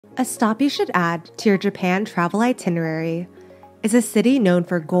A stop you should add to your Japan travel itinerary is a city known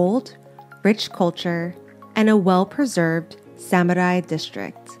for gold, rich culture, and a well-preserved samurai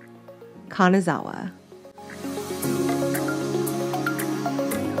district, Kanazawa.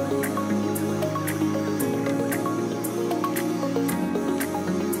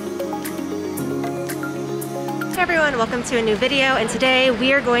 Hey everyone, welcome to a new video, and today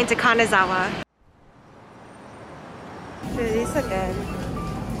we are going to Kanazawa. Do these again.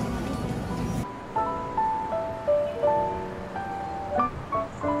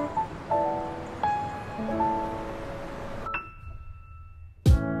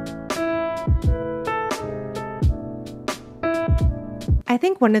 I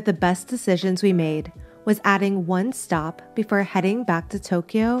think one of the best decisions we made was adding one stop before heading back to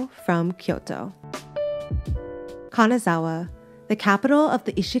Tokyo from Kyoto. Kanazawa, the capital of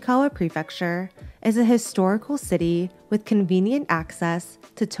the Ishikawa prefecture, is a historical city with convenient access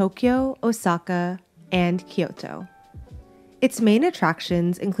to Tokyo, Osaka, and Kyoto. Its main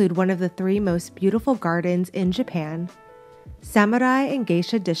attractions include one of the three most beautiful gardens in Japan, samurai and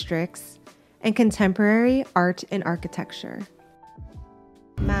geisha districts, and contemporary art and architecture.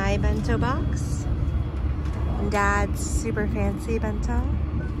 My bento box, and Dad's super fancy bento.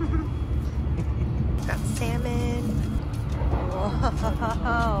 Got salmon.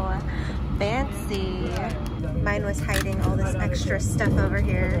 Whoa, fancy. Mine was hiding all this extra stuff over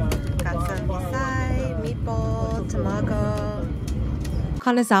here. Got some misai, meatball, tamago.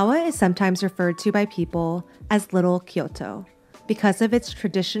 Kanazawa is sometimes referred to by people as Little Kyoto because of its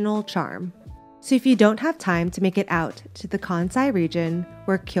traditional charm. So if you don't have time to make it out to the Kansai region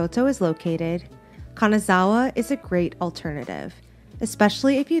where Kyoto is located, Kanazawa is a great alternative,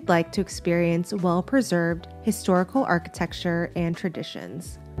 especially if you'd like to experience well-preserved historical architecture and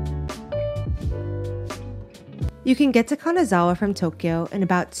traditions. You can get to Kanazawa from Tokyo in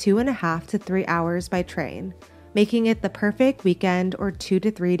about 2.5 to 3 hours by train, making it the perfect weekend or 2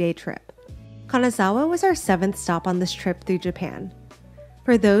 to 3 day trip. Kanazawa was our 7th stop on this trip through Japan.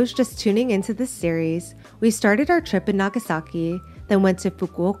 For those just tuning into this series, we started our trip in Nagasaki, then went to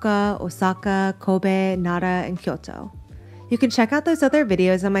Fukuoka, Osaka, Kobe, Nara, and Kyoto. You can check out those other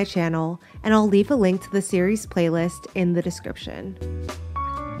videos on my channel, and I'll leave a link to the series playlist in the description.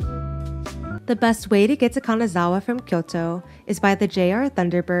 The best way to get to Kanazawa from Kyoto is by the JR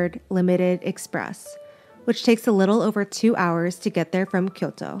Thunderbird Limited Express, which takes a little over 2 hours to get there from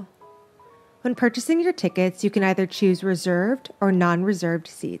Kyoto. When purchasing your tickets, you can either choose reserved or non-reserved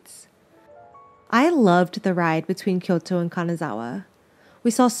seats. I loved the ride between Kyoto and Kanazawa.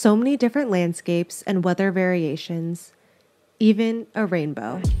 We saw so many different landscapes and weather variations, even a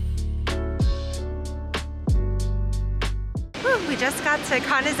rainbow. We just got to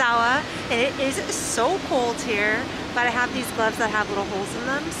Kanazawa, and it is so cold here, but I have these gloves that have little holes in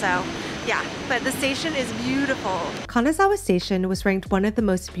them, so yeah, but the station is beautiful. Kanazawa Station was ranked one of the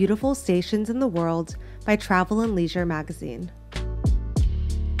most beautiful stations in the world by Travel and Leisure magazine.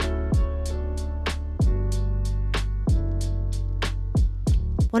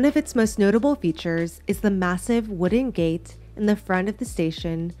 One of its most notable features is the massive wooden gate in the front of the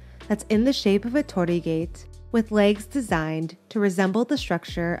station that's in the shape of a torii gate with legs designed to resemble the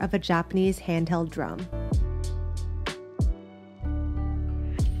structure of a Japanese handheld drum.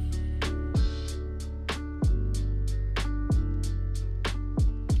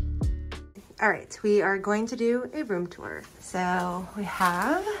 All right, we are going to do a room tour. So we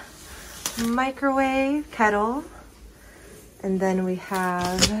have microwave, kettle, and then we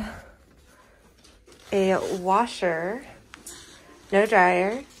have a washer, no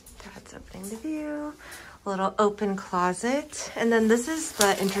dryer. That's opening the view. A little open closet. And then this is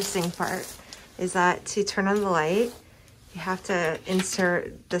the interesting part, is that to turn on the light, you have to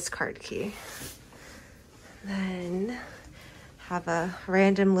insert this card key. Then have a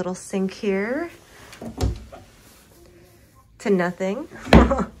random little sink here to nothing.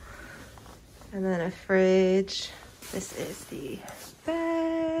 And then a fridge. This is the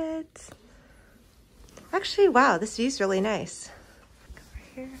bed. Actually, wow, this view's really nice. Over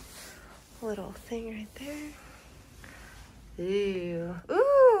here, a little thing right there. Ooh,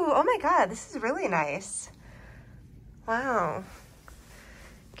 oh my God, this is really nice. Wow,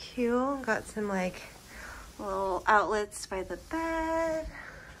 cute. Got some like little outlets by the bed.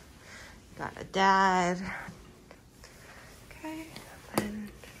 Got a dad. Okay, and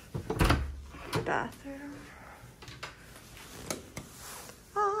the bathroom.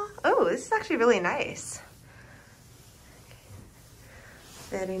 Oh, this is actually really nice.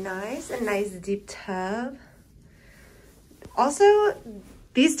 Very nice. A nice deep tub. Also,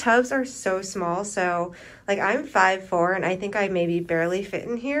 These tubs are so small, so like I'm 5'4" and I think I maybe barely fit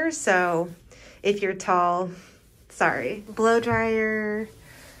in here, so if you're tall, sorry. Blow dryer,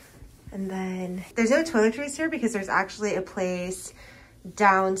 and then there's no toiletries here because there's actually a place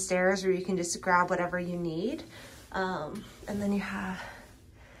downstairs where you can just grab whatever you need. And then you have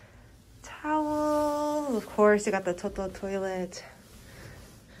towel, of course you got the Toto toilet.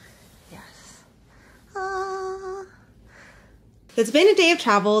 Yes. It's been a day of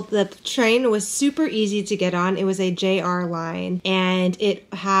travel. The train was super easy to get on. It was a JR line and it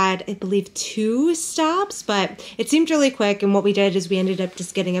had, I believe, 2 stops, but it seemed really quick. And what we did is we ended up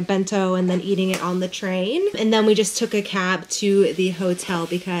just getting a bento and then eating it on the train. And then we just took a cab to the hotel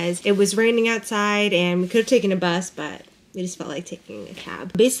because it was raining outside and we could have taken a bus, but we just felt like taking a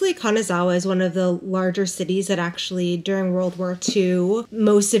cab. Basically, Kanazawa is one of the larger cities that actually, during World War II,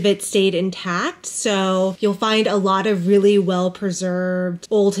 most of it stayed intact. So you'll find a lot of really well-preserved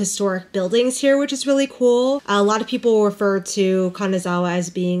old historic buildings here, which is really cool. A lot of people refer to Kanazawa as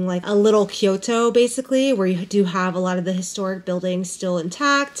being like a little Kyoto, basically, where you do have a lot of the historic buildings still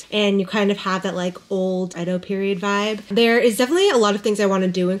intact, and you kind of have that like old Edo period vibe. There is definitely a lot of things I want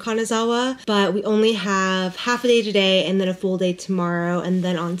to do in Kanazawa, but we only have half a day today and then a full day tomorrow, and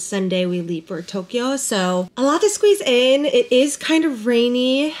then on Sunday we leave for Tokyo, so a lot to squeeze in. It is kind of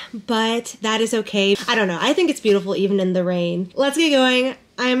rainy, but that is okay. I don't know, I think it's beautiful even in the rain. Let's get going.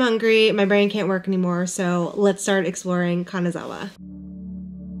 I am hungry, my brain can't work anymore, so let's start exploring Kanazawa.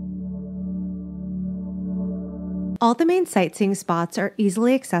 All the main sightseeing spots are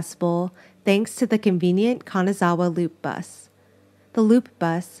easily accessible thanks to the convenient Kanazawa Loop bus. The Loop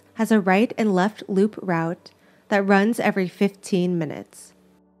bus has a right and left loop route that runs every 15 minutes.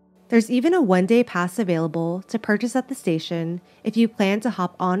 There's even a one-day pass available to purchase at the station if you plan to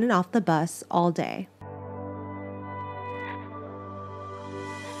hop on and off the bus all day.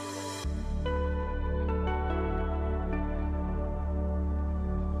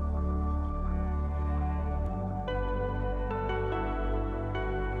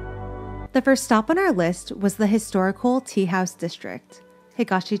 The first stop on our list was the historical tea house district,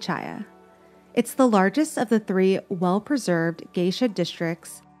 Higashi Chaya. It's the largest of the 3 well-preserved geisha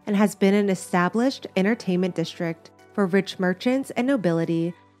districts and has been an established entertainment district for rich merchants and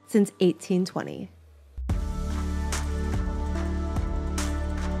nobility since 1820.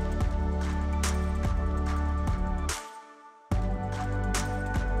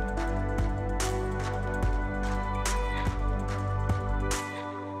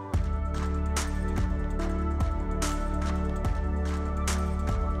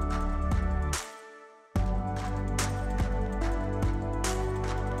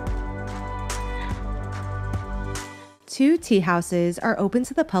 Two tea houses are open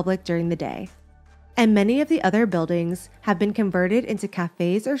to the public during the day, and many of the other buildings have been converted into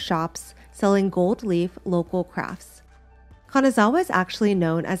cafes or shops selling gold leaf local crafts. Kanazawa is actually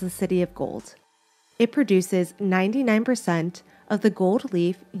known as the City of Gold. It produces 99% of the gold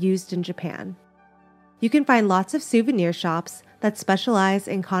leaf used in Japan. You can find lots of souvenir shops that specialize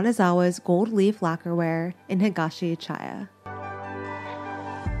in Kanazawa's gold leaf lacquerware in Higashi Chaya.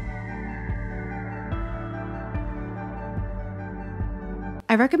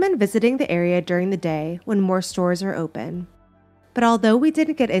 I recommend visiting the area during the day when more stores are open. But although we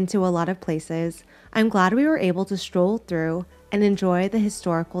didn't get into a lot of places, I'm glad we were able to stroll through and enjoy the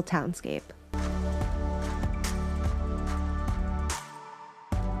historical townscape.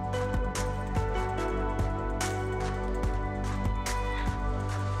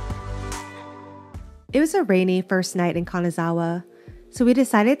 It was a rainy first night in Kanazawa, so we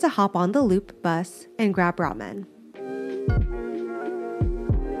decided to hop on the Loop bus and grab ramen.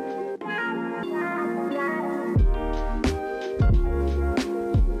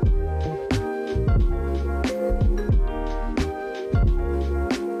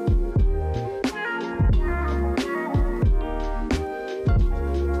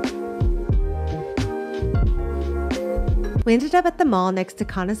 We ended up at the mall next to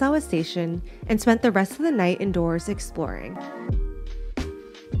Kanazawa Station and spent the rest of the night indoors exploring.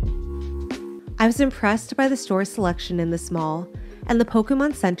 I was impressed by the store selection in this mall, and the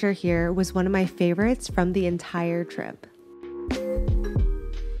Pokemon Center here was one of my favorites from the entire trip.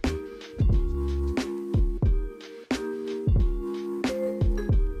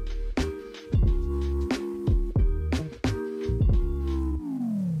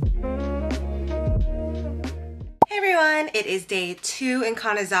 It is day 2 in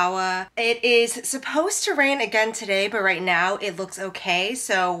Kanazawa. It is supposed to rain again today, but right now it looks okay.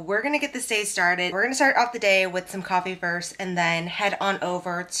 So we're gonna get this day started. We're gonna start off the day with some coffee first and then head on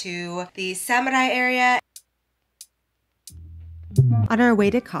over to the Samurai area. On our way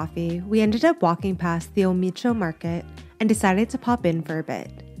to coffee, we ended up walking past the Ōmichō Market and decided to pop in for a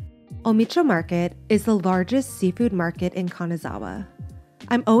bit. Ōmichō Market is the largest seafood market in Kanazawa.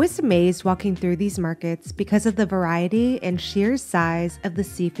 I'm always amazed walking through these markets because of the variety and sheer size of the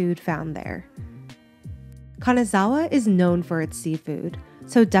seafood found there. Kanazawa is known for its seafood,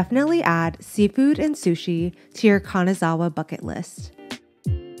 so definitely add seafood and sushi to your Kanazawa bucket list.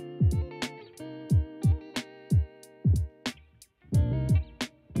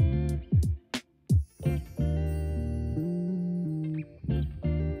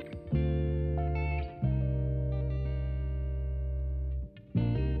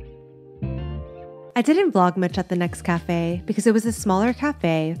 I didn't vlog much at the next cafe because it was a smaller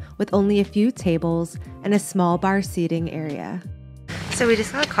cafe with only a few tables and a small bar seating area. So we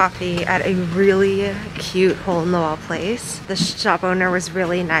just got coffee at a really cute hole-in-the-wall place. The shop owner was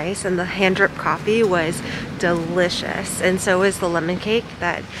really nice and the hand-drip coffee was delicious, and so was the lemon cake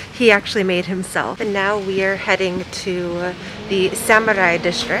that he actually made himself. And now we are heading to the Samurai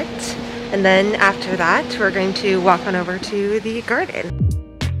district, and then after that we're going to walk on over to the garden.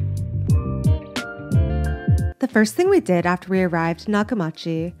 The first thing we did after we arrived in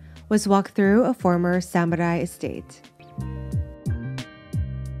Nagamachi was walk through a former samurai estate.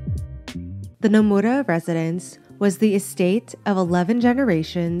 The Nomura residence was the estate of 11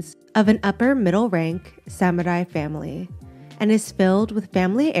 generations of an upper middle rank samurai family and is filled with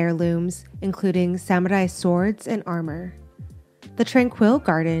family heirlooms including samurai swords and armor. The tranquil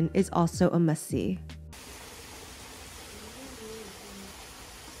garden is also a must-see.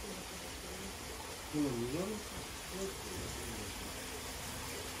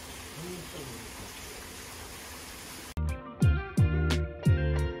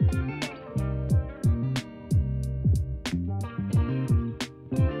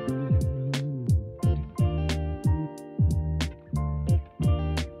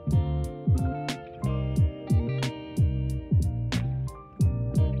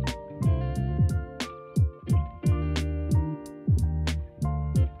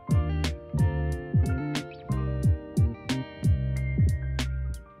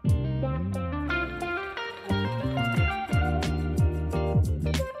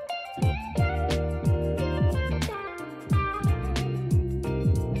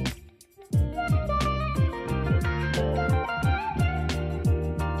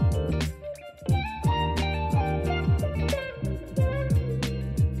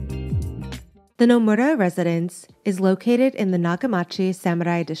 The Nomura residence is located in the Nagamachi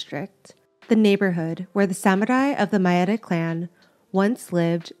Samurai district, the neighborhood where the samurai of the Maeda clan once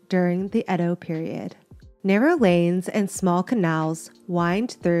lived during the Edo period. Narrow lanes and small canals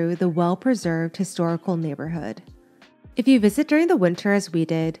wind through the well-preserved historical neighborhood. If you visit during the winter as we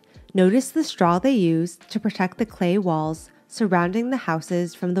did, notice the straw they used to protect the clay walls surrounding the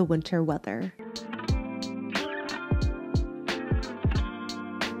houses from the winter weather.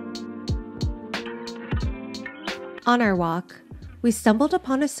 On our walk, we stumbled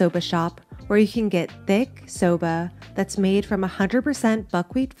upon a soba shop where you can get thick soba that's made from 100%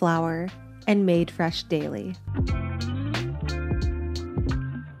 buckwheat flour and made fresh daily.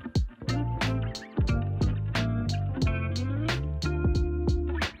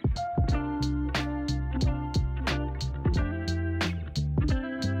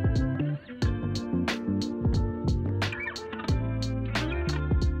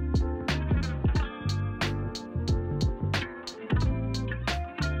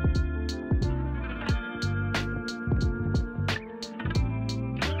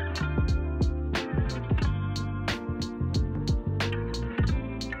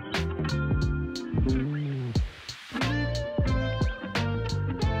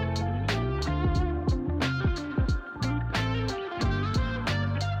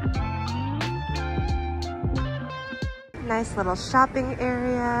 Nice little shopping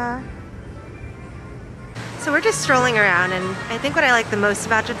area. So we're just strolling around, and I think what I like the most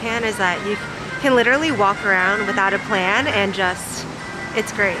about Japan is that you can literally walk around without a plan and just,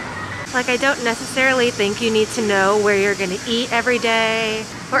 it's great. Like, I don't necessarily think you need to know where you're gonna eat every day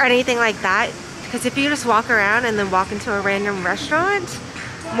or anything like that, because if you just walk around and then walk into a random restaurant,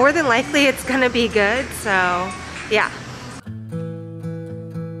 more than likely it's gonna be good. So yeah.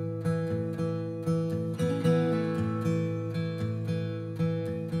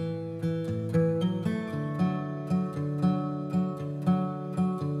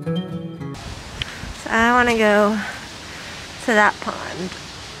 I want to go to that pond.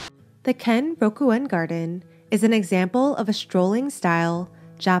 The Kenrokuen Garden is an example of a strolling style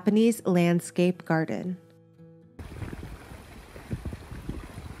Japanese landscape garden.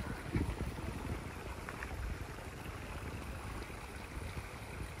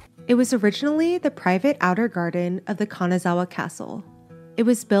 It was originally the private outer garden of the Kanazawa Castle. It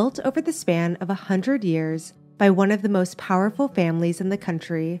was built over the span of 100 years by one of the most powerful families in the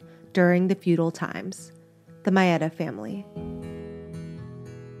country during the feudal times, the Maeda family.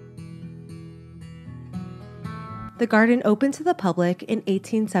 The garden opened to the public in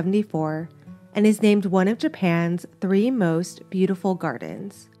 1874 and is named one of Japan's 3 most beautiful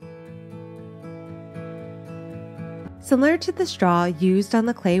gardens. Similar to the straw used on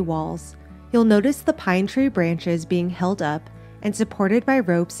the clay walls, you'll notice the pine tree branches being held up and supported by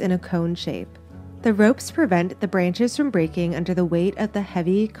ropes in a cone shape. The ropes prevent the branches from breaking under the weight of the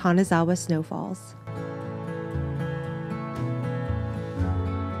heavy Kanazawa snowfalls.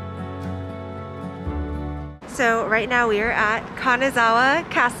 So right now we are at Kanazawa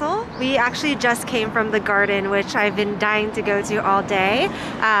Castle. We actually just came from the garden, which I've been dying to go to all day.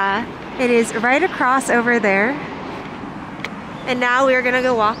 It is right across over there. And now we're gonna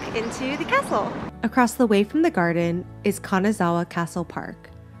go walk into the castle. Across the way from the garden is Kanazawa Castle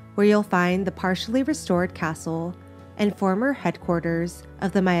Park, where you'll find the partially restored castle and former headquarters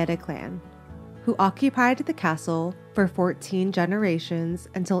of the Maeda clan, who occupied the castle for 14 generations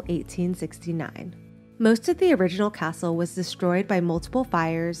until 1869. Most of the original castle was destroyed by multiple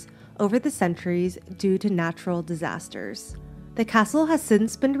fires over the centuries due to natural disasters. The castle has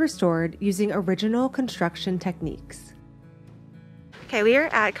since been restored using original construction techniques. Okay, we are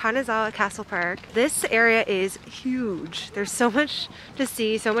at Kanazawa Castle Park. This area is huge. There's so much to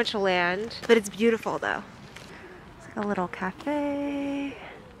see, so much land, but it's beautiful though. It's like a little cafe.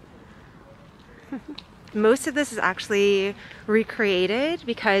 Most of this is actually recreated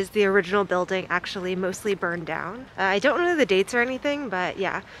because the original building actually mostly burned down. I don't know the dates or anything, but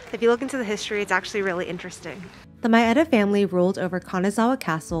yeah, if you look into the history, it's actually really interesting. The Maeda family ruled over Kanazawa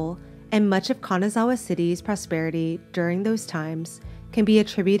Castle, and much of Kanazawa City's prosperity during those times can be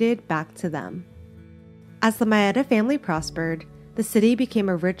attributed back to them. As the Maeda family prospered, the city became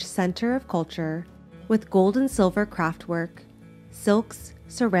a rich center of culture with gold and silver craftwork, silks,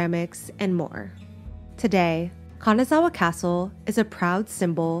 ceramics, and more. Today, Kanazawa Castle is a proud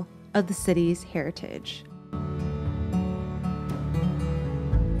symbol of the city's heritage.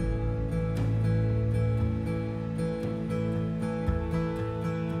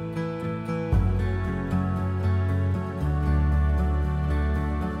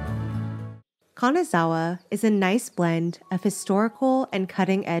 Kanazawa is a nice blend of historical and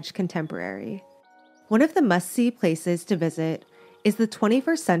cutting-edge contemporary. One of the must-see places to visit is the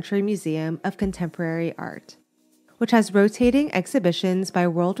 21st Century Museum of Contemporary Art, which has rotating exhibitions by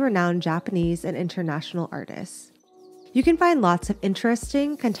world-renowned Japanese and international artists. You can find lots of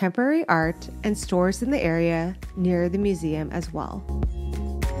interesting contemporary art and stores in the area near the museum as well.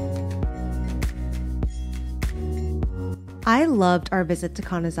 I loved our visit to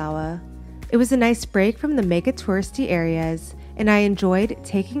Kanazawa. It was a nice break from the mega touristy areas, and I enjoyed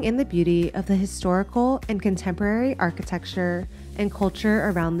taking in the beauty of the historical and contemporary architecture and culture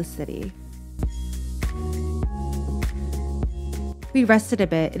around the city. We rested a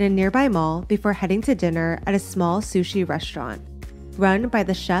bit in a nearby mall before heading to dinner at a small sushi restaurant, run by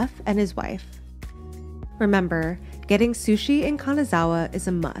the chef and his wife. Remember, getting sushi in Kanazawa is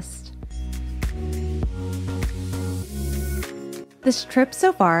a must. This trip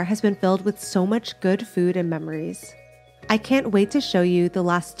so far has been filled with so much good food and memories. I can't wait to show you the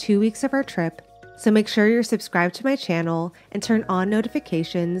last 2 weeks of our trip, so make sure you're subscribed to my channel and turn on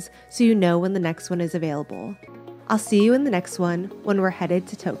notifications so you know when the next one is available. I'll see you in the next one when we're headed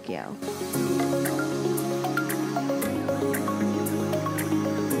to Tokyo.